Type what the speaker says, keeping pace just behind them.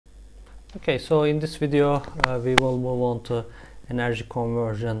Okay, so in this video we will move on to energy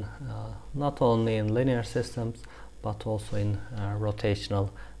conversion, not only in linear systems but also in rotational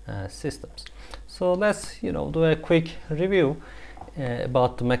systems. So let's do a quick review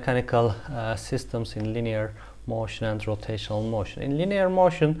about the mechanical systems in linear motion and rotational motion. In linear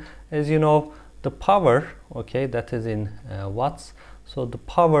motion, as you know, the power, okay, that is in watts. So the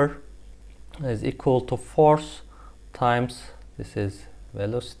power is equal to force times, this is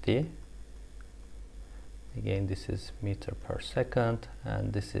velocity, again this is meter per second,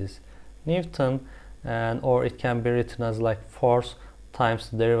 and this is Newton, and or it can be written as like force times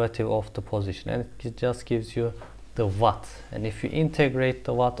the derivative of the position, and it just gives you the watt. And if you integrate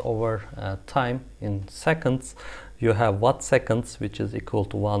the watt over time in seconds, you have watt seconds, which is equal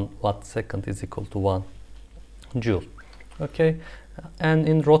to 1 watt second is equal to 1 joule. Okay, and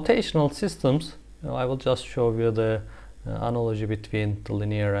in rotational systems, I will just show you the analogy between the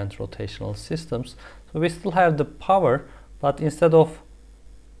linear and rotational systems. So we still have the power, but instead of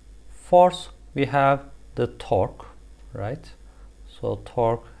force we have the torque, right? So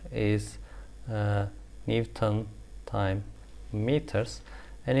torque is Newton time meters,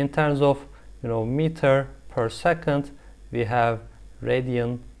 and in terms of meter per second, we have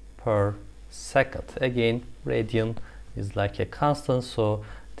radian per second. Again, radian is like a constant, so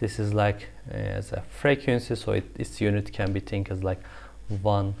this is like as a frequency, so its unit can be think as like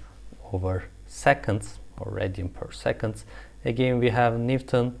 1 over seconds, or radian per seconds. Again, we have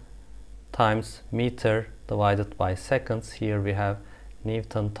Newton times meter divided by seconds. Here we have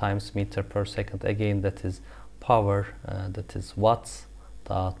Newton times meter per second. Again, that is power, that is watts,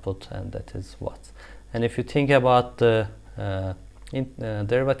 the output, and that is watts. And if you think about the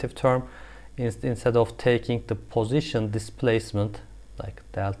derivative term, instead of taking the position displacement like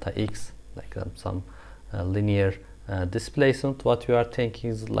delta x, like some linear displacement, what you are thinking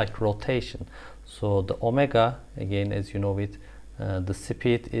is like rotation. So the omega, again, as you know it, the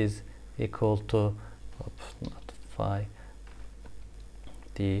speed is equal to not phi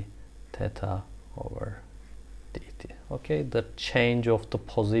d theta over dt. Okay, the change of the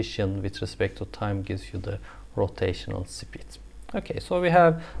position with respect to time gives you the rotational speed. Okay, so we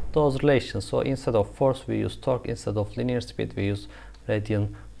have those relations. So instead of force we use torque, instead of linear speed we use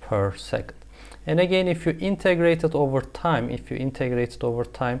radian per second. And again, if you integrate it over time,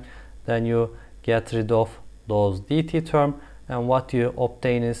 then you get rid of those dt term, and what you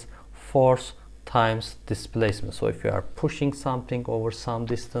obtain is force times displacement. So if you are pushing something over some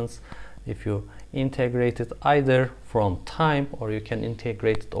distance, if you integrate it either from time or you can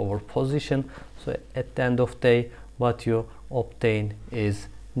integrate it over position, so at the end of the day what you obtain is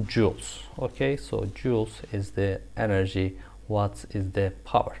joules. Okay, so joules is the energy, watts is the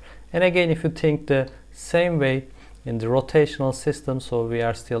power. And again, if you think the same way in the rotational system, so we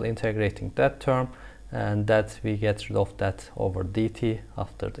are still integrating that term, and that we get rid of that over dt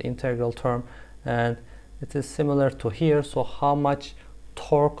after the integral term, and it is similar to here. So how much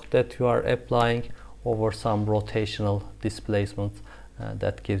torque that you are applying over some rotational displacement,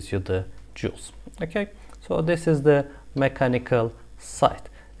 that gives you the joules. Okay, so this is the mechanical side.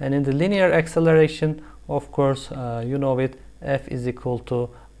 And in the linear acceleration, of course, you know it, F is equal to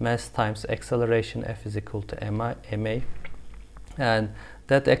mass times acceleration, F is equal to ma, and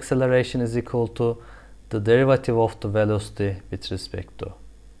that acceleration is equal to the derivative of the velocity with respect to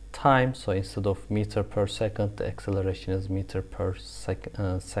time. So instead of meter per second, the acceleration is meter per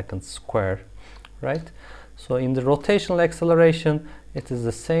second square, right? So in the rotational acceleration, it is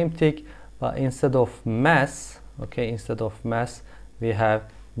the same thing, but instead of mass, okay, instead of mass we have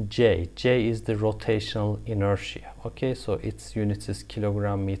J. J is the rotational inertia. Okay, so its unit is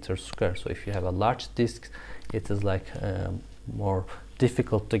kilogram meter square. So if you have a large disk, it is like more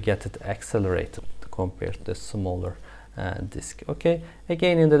difficult to get it accelerated compared to the smaller disk. Okay,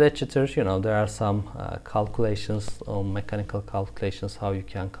 again in the literature, there are some calculations, mechanical calculations, how you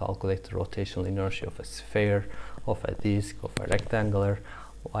can calculate the rotational inertia of a sphere, of a disk, of a rectangular,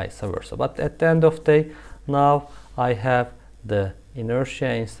 vice versa. But at the end of the day, now I have the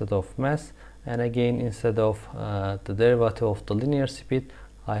inertia instead of mass, and again instead of the derivative of the linear speed,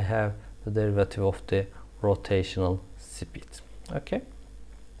 I have the derivative of the rotational speed. Okay,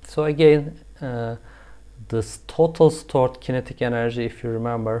 so again this total stored kinetic energy, if you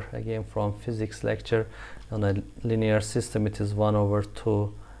remember again from physics lecture, on a linear system it is 1 over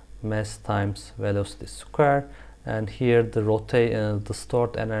 2 mass times velocity square, and here the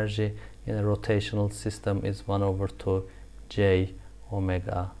stored energy in a rotational system is 1 over 2 j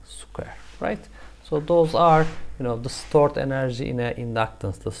omega square, right? So those are the stored energy in a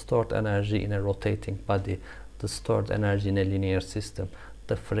inductance, the stored energy in a rotating body, the stored energy in a linear system,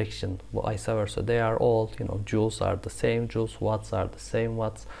 the friction, vice versa. They are all, you know, joules are the same joules, watts are the same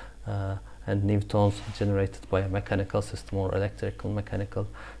watts, and newtons generated by a mechanical system or electrical mechanical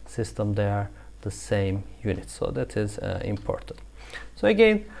system, they are the same units. So that is important. So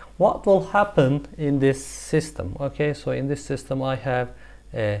again, what will happen in this system? Okay, so in this system I have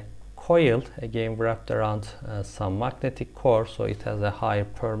a coil again wrapped around some magnetic core, so it has a higher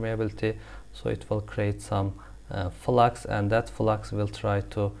permeability, so it will create some flux, and that flux will try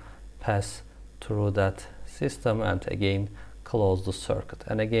to pass through that system and again close the circuit.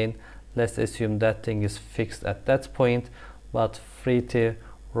 And again, let's assume that thing is fixed at that point but free to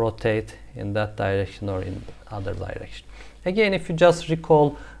rotate in that direction or in other direction. Again, if you just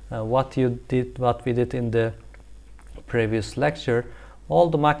recall what we did in the previous lecture, all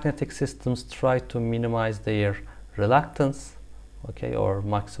the magnetic systems try to minimize their reluctance, okay, or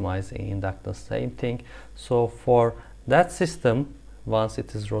maximize inductance, same thing. So for that system, once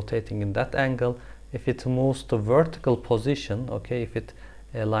it is rotating in that angle, if it moves to vertical position, okay, if it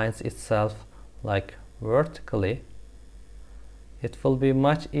aligns itself like vertically, it will be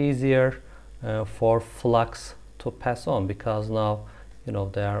much easier for flux to pass on, because now, you know,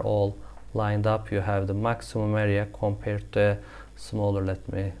 they are all lined up. You have the maximum area compared to a smaller, let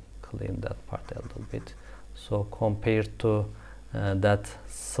me clean that part a little bit. So compared to that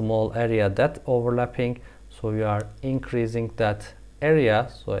small area that overlapping, so we are increasing that area.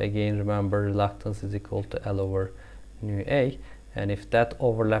 So again, remember, reluctance is equal to L over nu A, and if that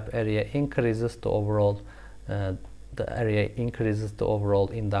overlap area increases, the overall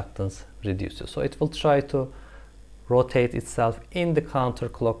inductance reduces. So it will try to rotate itself in the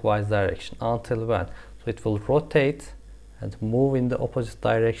counterclockwise direction until when? So it will rotate and move in the opposite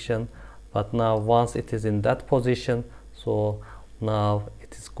direction, but now once it is in that position, so now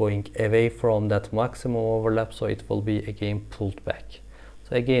it is going away from that maximum overlap, so it will be again pulled back.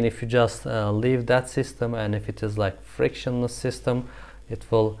 So again, if you just leave that system, and if it is like frictionless system, it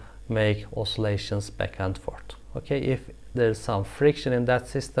will make oscillations back and forth. Okay, if there's some friction in that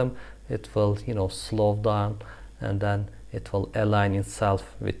system, it will, you know, slow down, and then it will align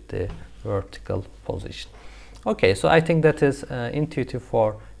itself with the vertical position. Okay, so I think that is intuitive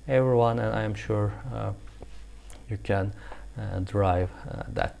for everyone, and I am sure you can derive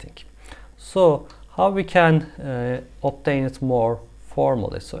that thing. So how we can obtain it more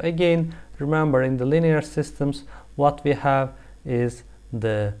formally? So again, remember, in the linear systems, what we have is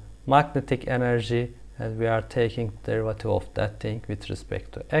the magnetic energy, and we are taking derivative of that thing with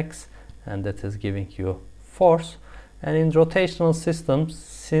respect to x, and that is giving you force. And in rotational systems,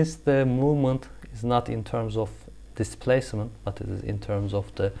 since the movement is not in terms of displacement, but it is in terms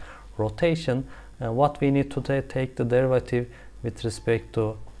of the rotation, what we need to take the derivative with respect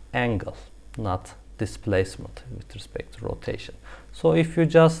to angle, not displacement, with respect to rotation. So if you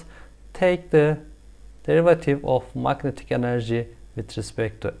just take the derivative of magnetic energy with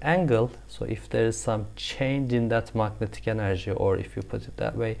respect to angle, so if there is some change in that magnetic energy, or if you put it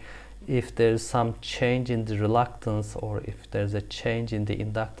that way, if there is some change in the reluctance, or if there is a change in the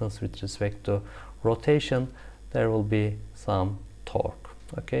inductance with respect to rotation, there will be some torque,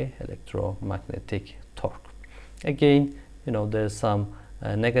 okay, electromagnetic torque. Again, you know, there is some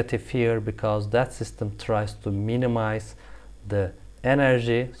negative here, because that system tries to minimize the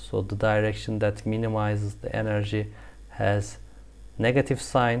energy, so the direction that minimizes the energy has negative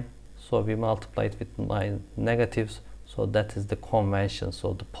sign, so we multiply it with my negatives, so that is the convention.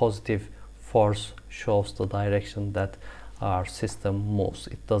 So the positive force shows the direction that our system moves.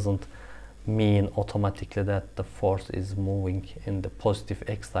 It doesn't mean automatically that the force is moving in the positive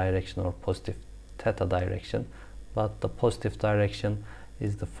x direction or positive theta direction, but the positive direction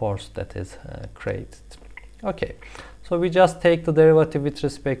is the force that is created. Okay, so we just take the derivative with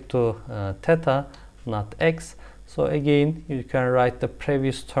respect to theta, not x. So again, you can write the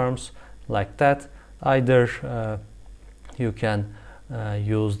previous terms like that. Either you can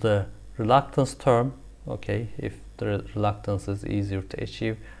use the reluctance term, okay, if the reluctance is easier to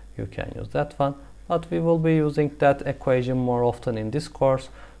achieve, you can use that one, but we will be using that equation more often in this course,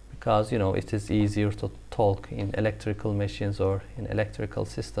 because, you know, it is easier to talk in electrical machines or in electrical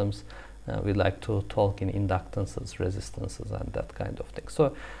systems. We like to talk in inductances, resistances, and that kind of thing.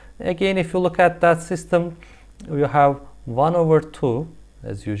 So again, if you look at that system, you have 1 over 2,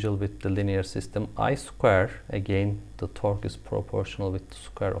 as usual with the linear system, I square. Again, the torque is proportional with the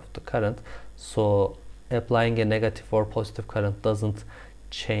square of the current, so applying a negative or positive current doesn't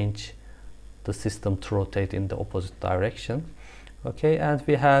change the system to rotate in the opposite direction. Okay, and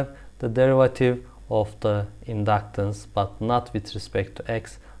we have the derivative of the inductance, but not with respect to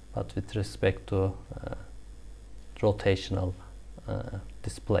x, but with respect to rotational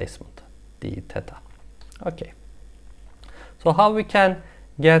displacement, d theta. Okay, so how we can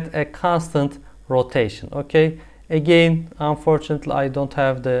get a constant rotation? Okay, again, unfortunately I don't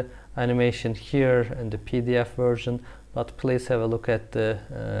have the animation here in the PDF version, but please have a look at the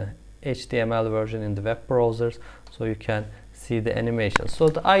HTML version in the web browsers so you can see the animation. So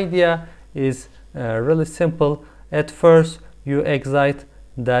the idea is really simple. At first you excite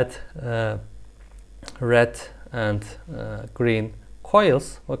that red and green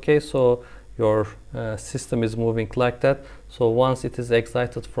coils. Okay, so your system is moving like that. So once it is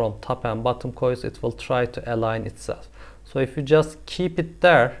excited from top and bottom coils, it will try to align itself. So if you just keep it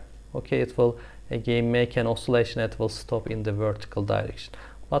there, okay, it will again make an oscillation that will stop in the vertical direction.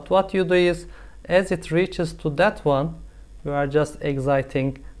 But what you do is, as it reaches to that one, you are just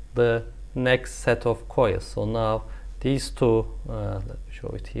exciting the next set of coils. So now these two, let me show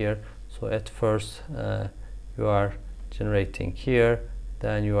it here. So at first you are generating here,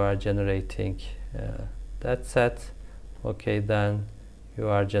 then you are generating that set. Okay, then you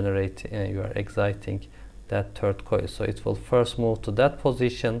are generating, you are exciting that third coil. So it will first move to that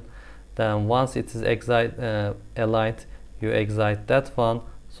position. Then once it is aligned, you excite that one,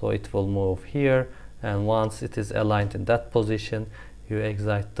 so it will move here. And once it is aligned in that position, you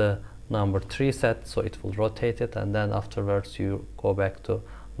excite the number 3 set, so it will rotate it, and then afterwards you go back to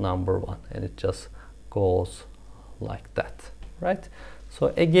number 1, and it just goes like that, right?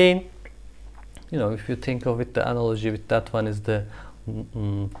 So again, you know, if you think of it, the analogy with that one is the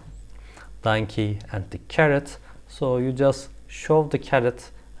donkey and the carrot. So you just shove the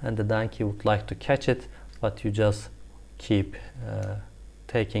carrot and the donkey would like to catch it, but you just keep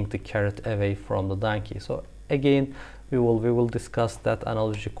taking the carrot away from the donkey. So again, we will discuss that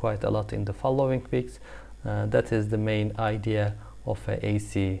analogy quite a lot in the following weeks. That is the main idea of a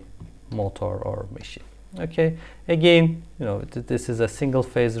AC motor or machine. Okay, again, you know, this is a single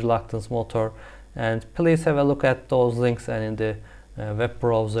phase reluctance motor, and please have a look at those links, and in the web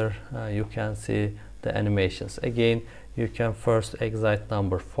browser you can see the animations. Again, you can first excite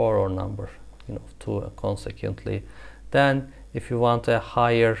number 4 or number 2 consequently. Then if you want a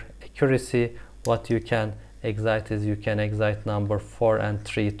higher accuracy, what you can excite is, you can excite number 4 and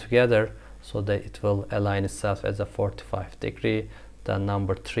 3 together, so that it will align itself as a 45 degree, then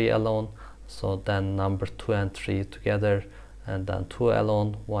number 3 alone, so then number 2 and 3 together, and then 2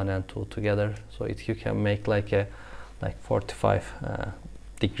 alone, 1 and 2 together. So you can make like 45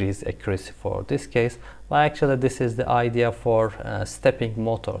 degrees accuracy for this case. But actually this is the idea for stepping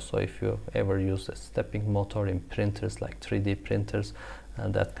motor. So if you ever use a stepping motor in printers like 3D printers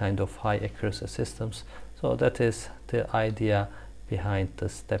and that kind of high accuracy systems, so that is the idea behind the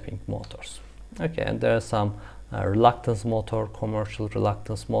stepping motors. Okay, and there are some reluctance motor, commercial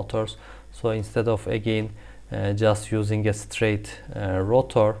reluctance motors. So instead of again just using a straight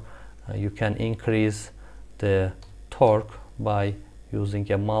rotor, you can increase the torque by using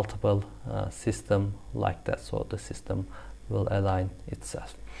a multiple system like that, so the system will align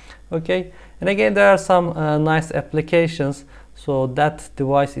itself. Okay, and again there are some nice applications. So that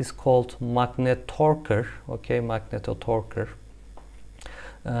device is called magnetorquer. Okay, magnetorquer.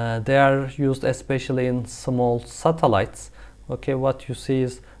 They are used especially in small satellites. Okay, what you see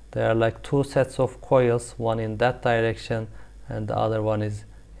is there are like 2 sets of coils, one in that direction and the other one is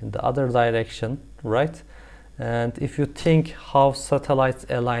in the other direction, right? And if you think how satellites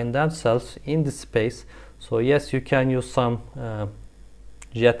align themselves in the space, so yes, you can use some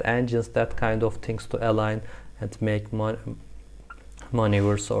jet engines, that kind of things, to align and make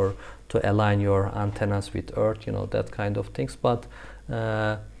maneuvers or to align your antennas with Earth, you know, that kind of things. But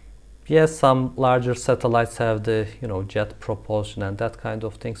yes, some larger satellites have the jet propulsion and that kind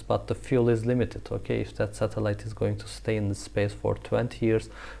of things, but the fuel is limited. Okay, if that satellite is going to stay in the space for 20 years,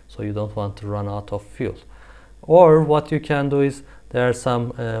 so you don't want to run out of fuel. Or what you can do is, there are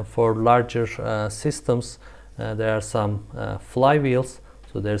some for larger systems, there are some flywheels.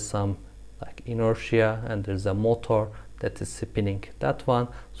 So there's some like inertia and there's a motor that is spinning that one.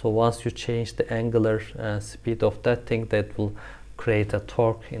 So once you change the angular speed of that thing, that will create a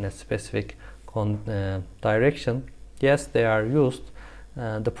torque in a specific direction. Yes, they are used.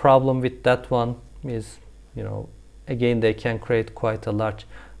 The problem with that one is, again, they can create quite a large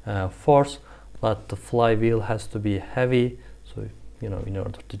force, but the flywheel has to be heavy, so in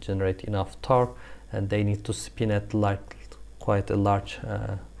order to generate enough torque, and they need to spin at quite a large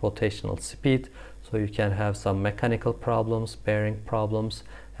rotational speed. So you can have some mechanical problems, bearing problems.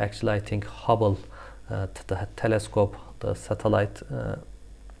 Actually, I think Hubble, the telescope, the satellite,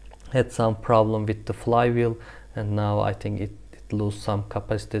 had some problem with the flywheel, and now I think it lose some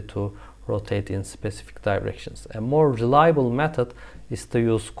capacity to rotate in specific directions. A more reliable method is to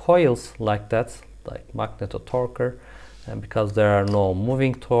use coils like that, like magnetotorquer, and because there are no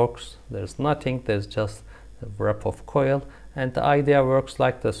moving torques, there's nothing, there's just a wrap of coil, and the idea works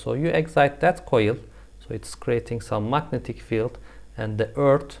like this. So you excite that coil, so it's creating some magnetic field, and the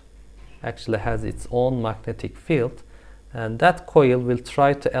earth actually has its own magnetic field, and that coil will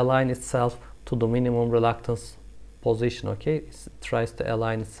try to align itself to the minimum reluctance position. Okay, it tries to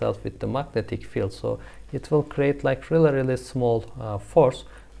align itself with the magnetic field, so it will create like really small force.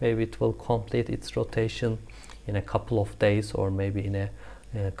 Maybe it will complete its rotation in a couple of days, or maybe in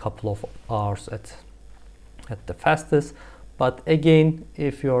a couple of hours at the fastest. But again,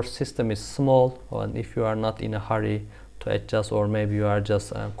 if your system is small, and if you are not in a hurry to adjust, or maybe you are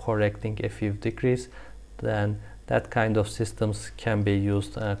just correcting a few degrees, then that kind of systems can be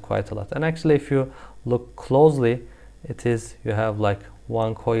used quite a lot. And actually, if you look closely, you have like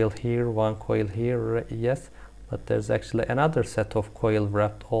one coil here, yes, but there's actually another set of coil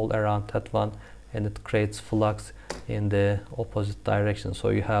wrapped all around that one, and it creates flux in the opposite direction. So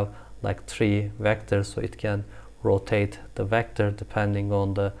you have like 3 vectors, so it can rotate the vector depending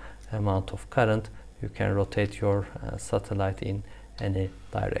on the amount of current. You can rotate your satellite in any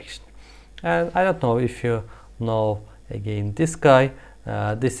direction. And I don't know if you know again this guy.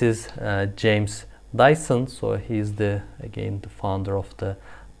 This is James Dyson. So he's again the founder of the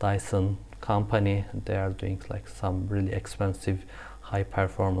Dyson company. They are doing like some really expensive high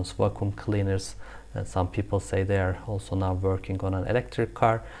performance vacuum cleaners, and some people say they are also now working on an electric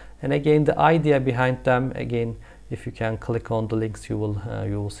car. And again, the idea behind them, again, if you can click on the links, you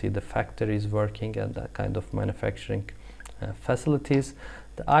will see the factories working and that kind of manufacturing facilities.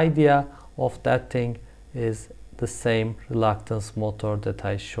 The idea of that thing is the same reluctance motor that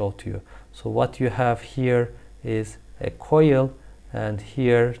I showed you. So what you have here is a coil, and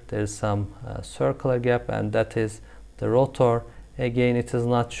here there's some circular gap, and that is the rotor. Again, it is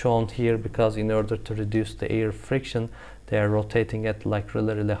not shown here because in order to reduce the air friction, they are rotating at like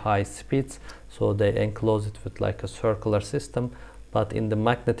really high speeds, so they enclose it with like a circular system. But in the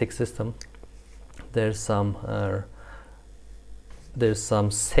magnetic system, there's some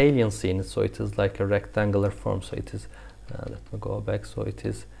saliency in it, so it is like a rectangular form. So it is let me go back. So it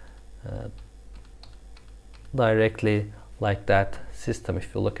is directly like that system.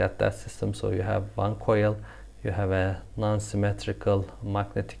 If you look at that system, so you have one coil, you have a non-symmetrical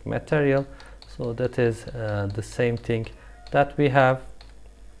magnetic material. So that is the same thing that we have,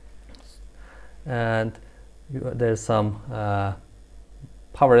 and there's some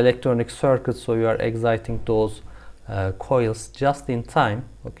power electronic circuits, so you are exciting those coils just in time.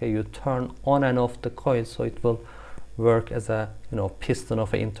 Okay, you turn on and off the coil, so it will work as a piston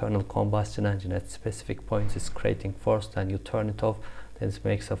of an internal combustion engine. At specific points it's creating force, and you turn it off, then it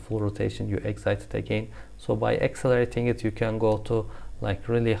makes a full rotation, you excite it again. So by accelerating it, you can go to like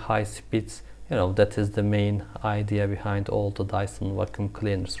really high speeds. That is the main idea behind all the Dyson vacuum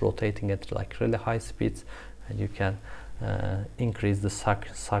cleaners, rotating at like really high speeds, and you can increase the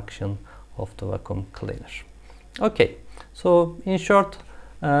suction of the vacuum cleaner. Okay, so in short,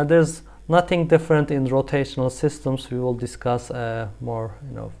 there's nothing different in rotational systems. We will discuss more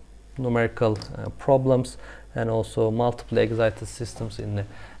numerical problems and also multiple excited systems in the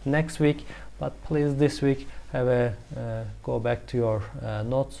next week. But please, this week go back to your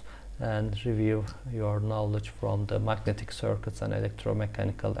notes and review your knowledge from the magnetic circuits and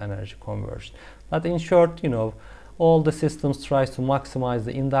electromechanical energy conversion. But in short, all the systems try to maximize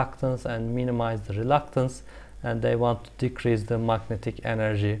the inductance and minimize the reluctance, and they want to decrease the magnetic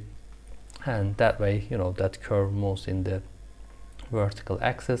energy, and that way that curve moves in the vertical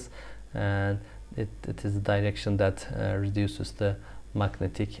axis, and it is the direction that reduces the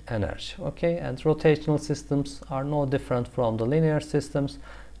magnetic energy. Okay, and rotational systems are no different from the linear systems.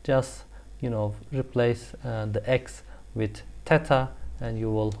 Just replace the x with theta, and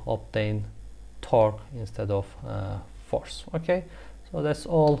you will obtain torque instead of force. Okay, so that's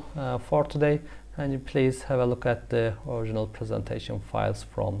all for today, and you please have a look at the original presentation files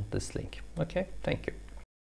from this link. Okay, thank you.